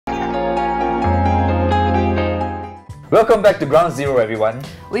Welcome back to Ground Zero, everyone.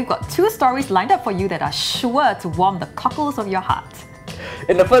 We've got two stories lined up for you that are sure to warm the cockles of your heart.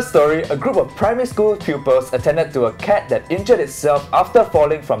 In the first story, a group of primary school pupils attended to a cat that injured itself after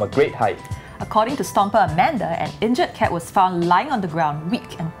falling from a great height. According to Stomper Amanda, an injured cat was found lying on the ground,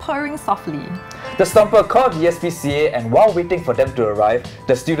 weak and purring softly. The Stomper called the SPCA, and while waiting for them to arrive,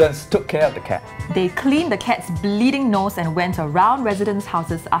 the students took care of the cat. They cleaned the cat's bleeding nose and went around residents'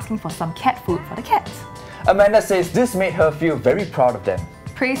 houses asking for some cat food for the cat. Amanda says this made her feel very proud of them.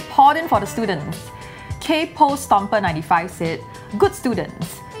 Praise poured in for the students. K-Post Stomper 95 said, "Good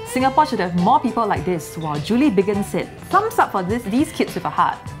students. Singapore should have more people like this," while Julie Biggin said, "Thumbs up for these kids with a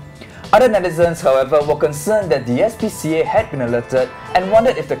heart." Other netizens, however, were concerned that the SPCA had been alerted and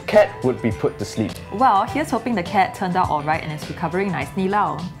wondered if the cat would be put to sleep. Well, here's hoping the cat turned out alright and is recovering nicely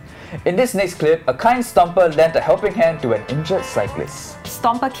now. In this next clip, a kind Stomper lent a helping hand to an injured cyclist.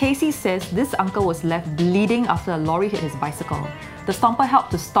 Stomper Casey says this uncle was left bleeding after a lorry hit his bicycle. The Stomper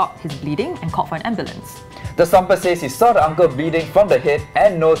helped to stop his bleeding and called for an ambulance. The Stomper says he saw the uncle bleeding from the head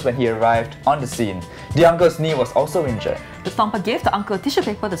and nose when he arrived on the scene. The uncle's knee was also injured. The Stomper gave the uncle tissue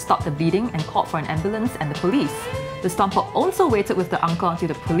paper to stop the bleeding and called for an ambulance and the police. The Stomper also waited with the uncle until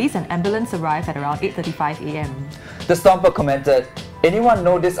the police and ambulance arrived at around 8:35 AM. The Stomper commented, "Anyone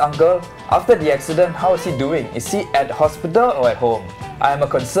know this uncle? After the accident, how is he doing? Is he at the hospital or at home? I am a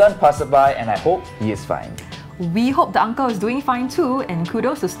concerned passerby and I hope he is fine." We hope the uncle is doing fine too, and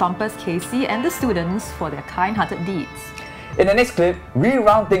kudos to Stompers Casey and the students for their kind-hearted deeds. In the next clip, we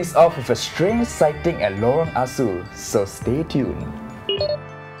round things off with a strange sighting at Lorong Asu, so stay tuned.